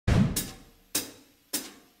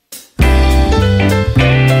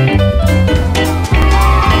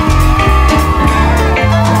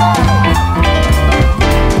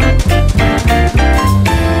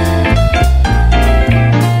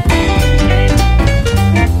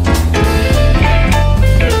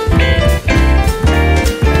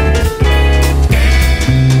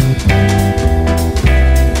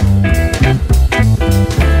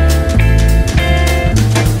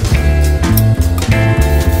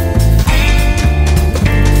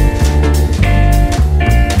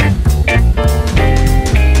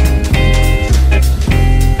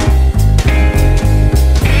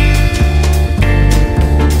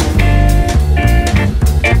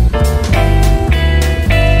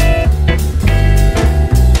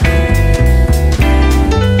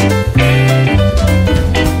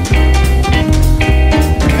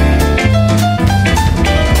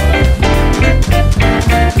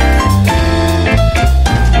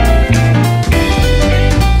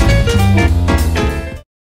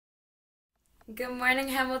morning,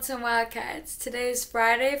 Hamilton Wildcats. Today is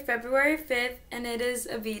Friday, February 5th, and it is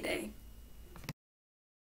a V-Day.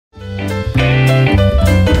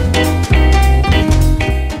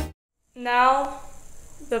 Now,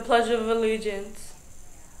 the Pledge of Allegiance.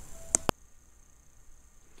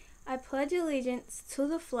 I pledge allegiance to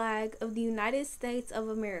the flag of the United States of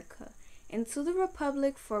America and to the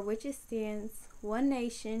republic for which it stands, one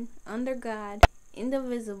nation, under God,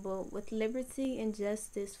 indivisible, with liberty and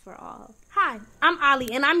justice for all. Hi, I'm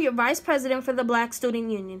Ali, and I'm your Vice President for the Black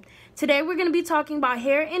Student Union. Today we're going to be talking about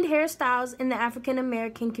hair and hairstyles in the African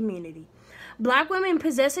American community. Black women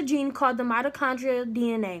possess a gene called the mitochondrial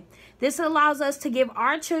DNA. This allows us to give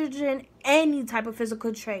our children any type of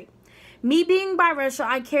physical trait. Me being biracial,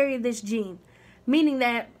 I carry this gene, meaning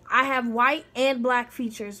that I have white and black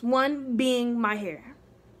features, one being my hair.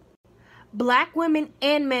 Black women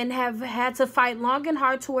and men have had to fight long and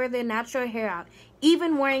hard to wear their natural hair out,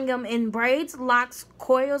 even wearing them in braids, locks,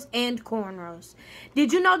 coils, and cornrows.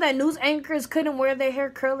 Did you know that news anchors couldn't wear their hair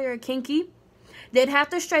curly or kinky? They'd have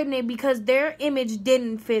to straighten it because their image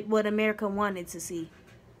didn't fit what America wanted to see.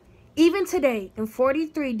 Even today, in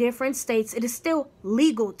 43 different states, it is still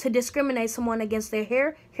legal to discriminate someone against their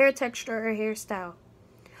hair, hair texture, or hairstyle.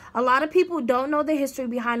 A lot of people don't know the history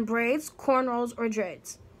behind braids, cornrows, or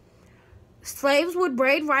dreads. Slaves would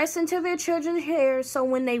braid rice into their children's hair so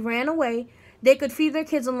when they ran away, they could feed their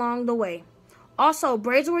kids along the way. Also,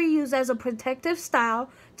 braids were used as a protective style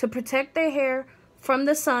to protect their hair from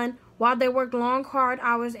the sun while they worked long, hard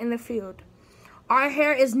hours in the field. Our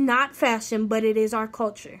hair is not fashion, but it is our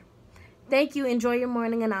culture. Thank you. Enjoy your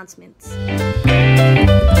morning announcements.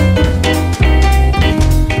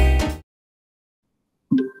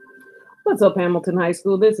 What's up, Hamilton High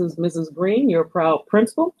School? This is Mrs. Green, your proud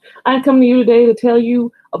principal. I come to you today to tell you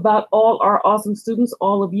about all our awesome students,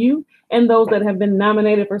 all of you, and those that have been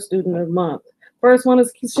nominated for Student of the Month. First one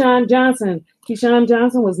is Keyshawn Johnson. Keyshawn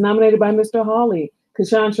Johnson was nominated by Mr. Hawley.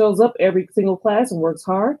 Keyshawn shows up every single class and works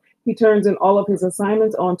hard. He turns in all of his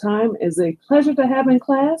assignments on time. It's a pleasure to have in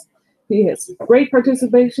class. He has great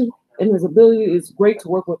participation, and his ability is great to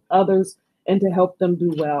work with others and to help them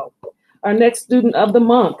do well. Our next Student of the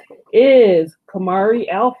Month is Kamari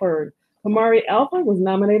Alford. Kamari Alford was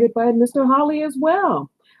nominated by Mr. Hawley as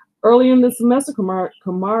well. Early in the semester,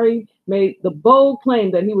 Kamari made the bold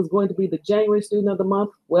claim that he was going to be the January Student of the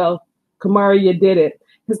Month. Well, Kamari, you did it.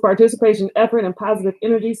 His participation, effort, and positive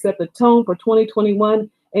energy set the tone for 2021, and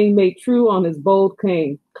he made true on his bold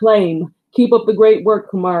claim. Keep up the great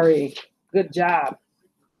work, Kamari. Good job.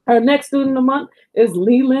 Our next Student of the Month is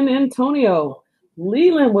Leland Antonio.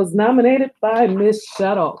 Leland was nominated by Miss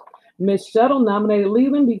Shuttle. Miss Shuttle nominated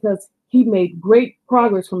Leland because he made great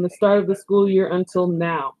progress from the start of the school year until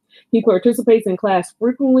now. He participates in class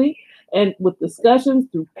frequently and with discussions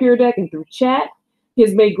through Peer Deck and through chat. He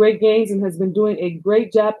has made great gains and has been doing a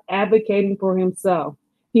great job advocating for himself.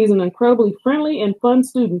 He's an incredibly friendly and fun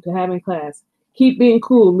student to have in class. Keep being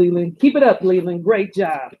cool, Leland. Keep it up, Leland. Great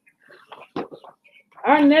job.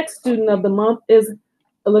 Our next Student of the Month is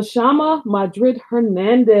Elishama Madrid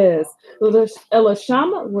Hernandez.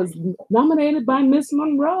 Elishama was nominated by Miss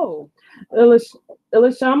Monroe.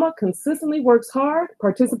 Elishama consistently works hard,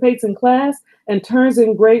 participates in class, and turns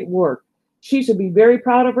in great work. She should be very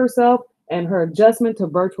proud of herself and her adjustment to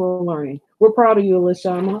virtual learning. We're proud of you,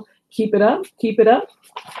 Elishama. Keep it up. Keep it up.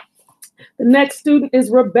 The next student is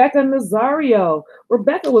Rebecca Nazario.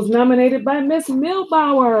 Rebecca was nominated by Miss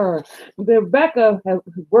Milbauer. Rebecca has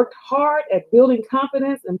worked hard at building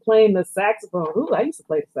confidence and playing the saxophone. Ooh, I used to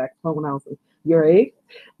play the saxophone when I was your age.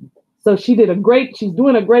 So she's doing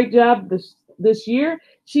a great job this year.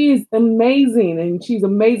 She's amazing, and she's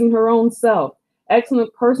amazing her own self.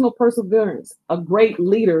 Excellent personal perseverance. A great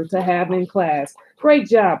leader to have in class. Great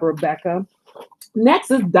job, Rebecca. Next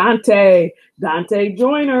is Dante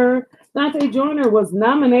Joyner. Dante Joyner was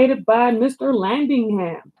nominated by Mr.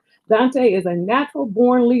 Landingham. Dante is a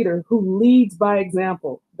natural-born leader who leads by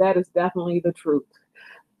example. That is definitely the truth.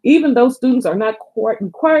 Even though students are not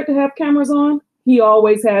required to have cameras on, he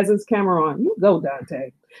always has his camera on. You go,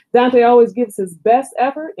 Dante. Dante always gives his best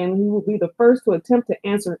effort, and he will be the first to attempt to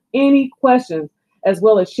answer any questions, as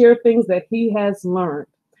well as share things that he has learned.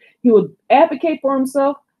 He will advocate for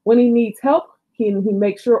himself when he needs help. He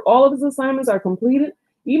makes sure all of his assignments are completed,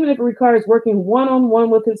 even if it requires working one-on-one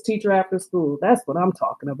with his teacher after school. That's what I'm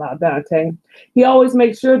talking about, Dante. He always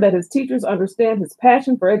makes sure that his teachers understand his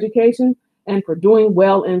passion for education and for doing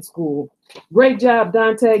well in school. Great job,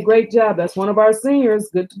 Dante. Great job. That's one of our seniors.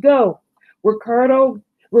 Good to go. Ricardo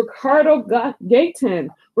Gayton.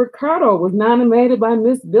 Ricardo was nominated by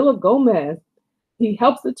Miss Villa Gomez. He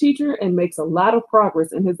helps the teacher and makes a lot of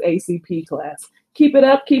progress in his ACP class. Keep it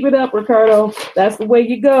up, Ricardo. That's the way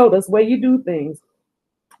you go. That's the way you do things.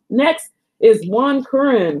 Next is Juan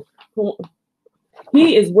Curran.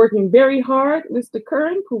 He is working very hard, Mr.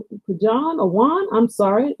 Curran, Pujan or Juan. I'm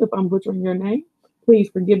sorry if I'm butchering your name. Please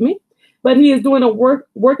forgive me. But he is doing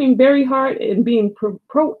working very hard and being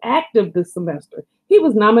proactive this semester. He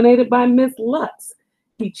was nominated by Miss Lutz.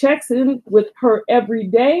 He checks in with her every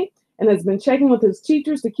day and has been checking with his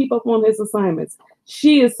teachers to keep up on his assignments.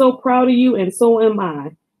 She is so proud of you, and so am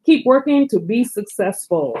I. Keep working to be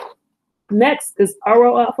successful. Next is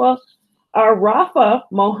Arafa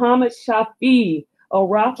Mohammed Shafi.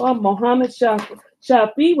 Arafa Mohammed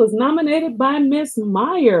Shafi was nominated by Miss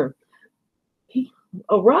Meyer.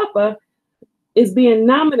 Arafa is being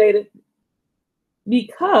nominated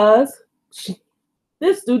because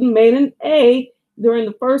this student made an A during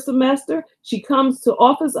the first semester. She comes to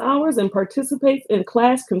office hours and participates in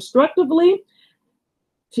class constructively.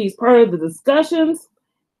 She's part of the discussions,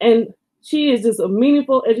 and she is just a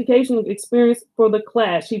meaningful educational experience for the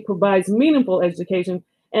class. She provides meaningful education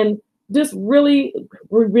and just really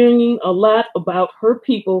bringing a lot about her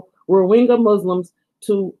people, Rohingya Muslims,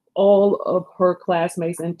 to all of her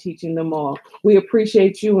classmates and teaching them all. We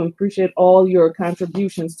appreciate you and appreciate all your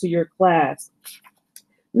contributions to your class.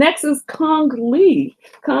 Next is Kong Lee.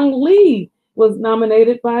 Kong Lee was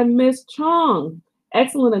nominated by Miss Chong.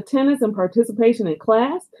 Excellent attendance and participation in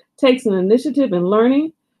class, takes an initiative in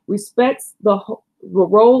learning, respects the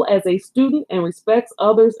role as a student, and respects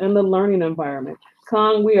others in the learning environment.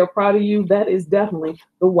 Kong, we are proud of you. That is definitely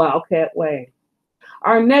the Wildcat way.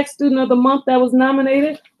 Our next student of the month that was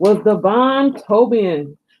nominated was Devon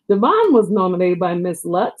Tobian. Devon was nominated by Miss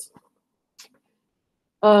Lutz.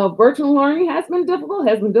 Virtual learning has been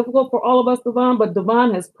difficult for all of us, Devon, but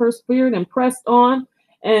Devon has persevered and pressed on,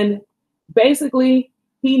 and basically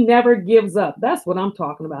he never gives up. That's what I'm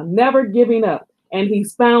talking about, never giving up. And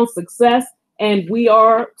he's found success, and we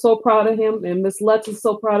are so proud of him, and Miss Lutz is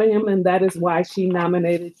so proud of him, and that is why she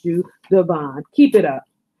nominated you, Devon. Keep it up.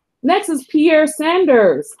 Next is Pierre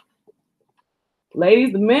Sanders.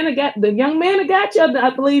 Ladies, the young man that got you,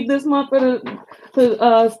 I believe, this month for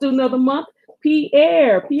the student of the month.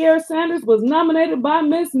 Pierre Sanders was nominated by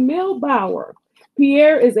Miss Milbauer.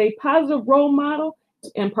 Pierre is a positive role model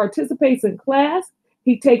and participates in class.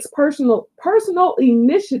 He takes personal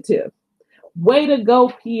initiative. Way to go,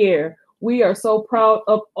 Pierre. We are so proud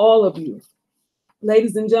of all of you.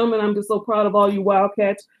 Ladies and gentlemen, I'm just so proud of all you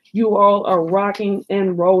Wildcats. You all are rocking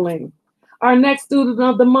and rolling. Our next student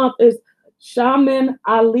of the month is Shaman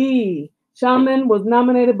Ali. Shaman was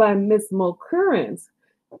nominated by Miss Mulcurrens.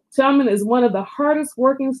 Shaman is one of the hardest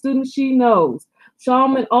working students she knows.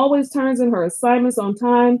 Shaman always turns in her assignments on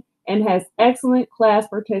time and has excellent class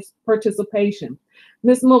participation.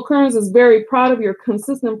 Ms. Mulcurrens is very proud of your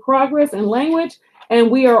consistent progress in language, and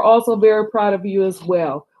we are also very proud of you as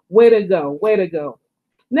well. Way to go, way to go.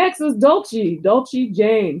 Next is Dulce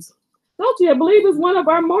James. Dulce, I believe, is one of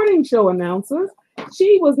our morning show announcers.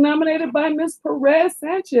 She was nominated by Ms. Perez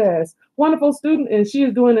Sanchez. Wonderful student, and she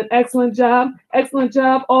is doing an excellent job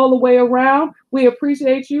all the way around. We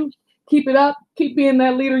appreciate you. Keep it up. Keep being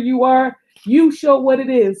that leader you are. You show what it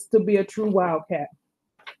is to be a true Wildcat.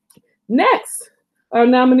 Next, our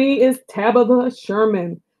nominee is Tabitha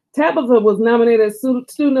Sherman. Tabitha was nominated as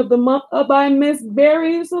Student of the Month by Miss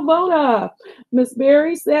Berry Savoda. Miss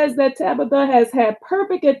Berry says that Tabitha has had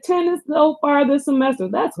perfect attendance so far this semester.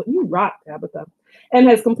 That's what you rock, Tabitha. And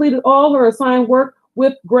has completed all her assigned work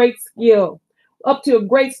with great skill. Up to a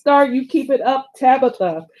great start. You keep it up,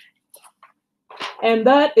 Tabitha. And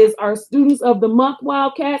that is our Students of the Month,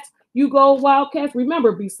 Wildcats. You go, Wildcats.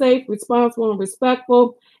 Remember, be safe, responsible, and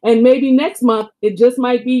respectful. And maybe next month, it just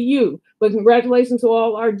might be you. But congratulations to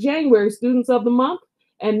all our January Students of the Month.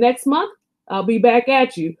 And next month, I'll be back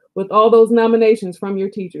at you with all those nominations from your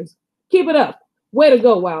teachers. Keep it up. Way to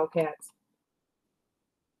go, Wildcats.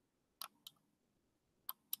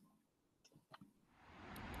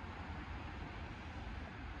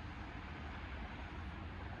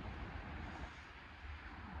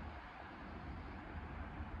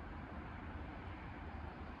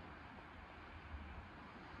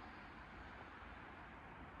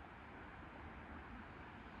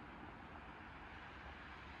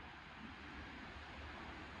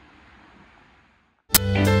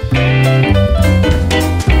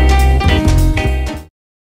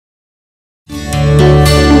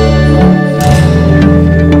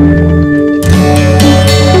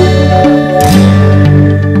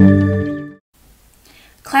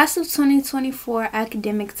 Class of 2024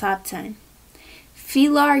 Academic Top 10.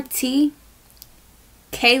 Filar T,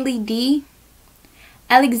 Kaylee D,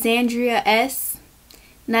 Alexandria S.,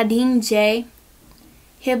 Nadine J.,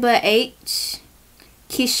 Hiba H.,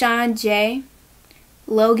 Keyshawn J.,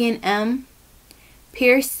 Logan M.,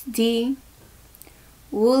 Pierce D.,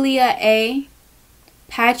 Wulia A.,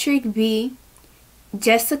 Patrick B.,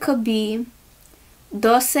 Jessica B.,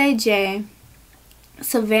 Dulce J.,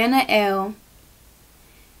 Savannah L.,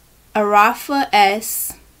 Arafa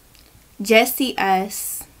S., Jesse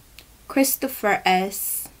S., Christopher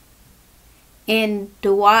S., and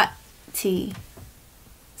Dewat T.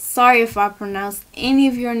 Sorry if I pronounced any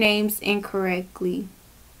of your names incorrectly.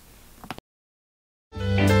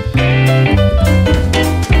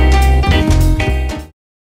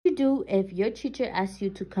 Do if your teacher asked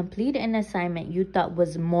you to complete an assignment you thought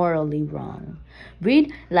was morally wrong.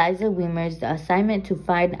 Read Liza Weimer's The Assignment to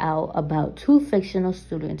find out about two fictional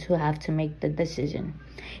students who have to make the decision.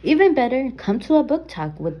 Even better, come to a book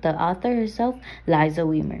talk with the author herself, Liza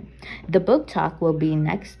Weimer. The book talk will be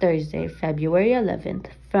next Thursday, February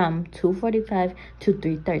 11th from 2:45 to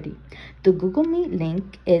 3:30. The Google Meet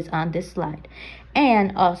link is on this slide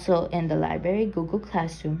and also in the library Google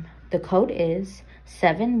Classroom. The code is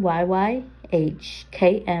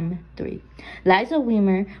 7YYHKM3. Liza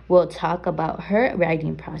Weimer will talk about her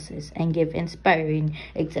writing process and give inspiring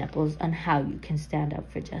examples on how you can stand up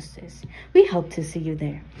for justice. We hope to see you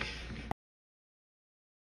there.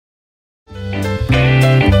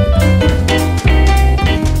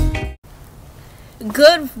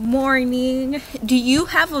 Good morning. Do you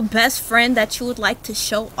have a best friend that you would like to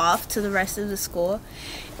show off to the rest of the school?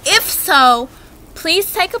 If so,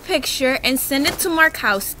 please take a picture and send it to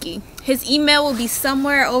Markowski. His email will be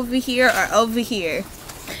somewhere over here or over here.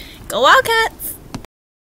 Go Wildcats!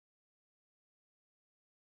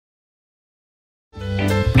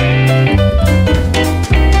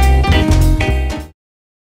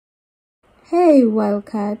 Hey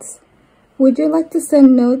Wildcats! Would you like to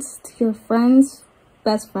send notes to your friends,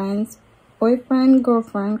 best friends, boyfriend,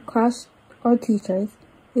 girlfriend, crush, or teachers?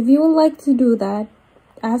 If you would like to do that,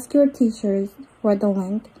 ask your teachers for the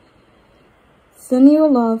link. Send your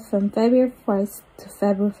love from February 1st to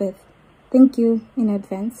February 5th. Thank you in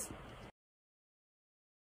advance.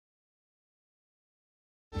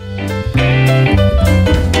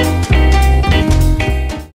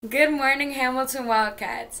 Good morning, Hamilton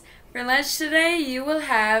Wildcats. For lunch today, you will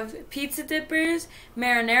have pizza dippers,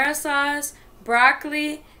 marinara sauce,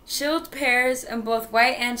 broccoli, chilled pears, and both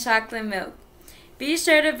white and chocolate milk. Be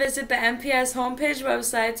sure to visit the MPS homepage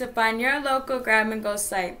website to find your local grab-and-go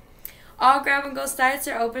site. All grab-and-go sites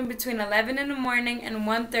are open between 11 in the morning and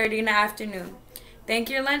 1:30 in the afternoon.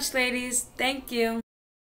 Thank your lunch, ladies. Thank you.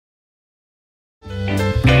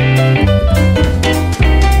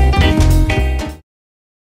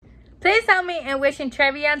 Please help me in wishing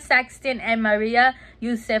Trevion Saxton and Maria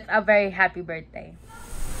Youssef a very happy birthday.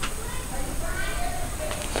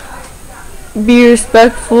 Be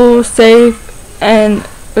respectful, safe, and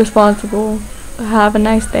responsible. Have a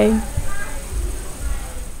nice day.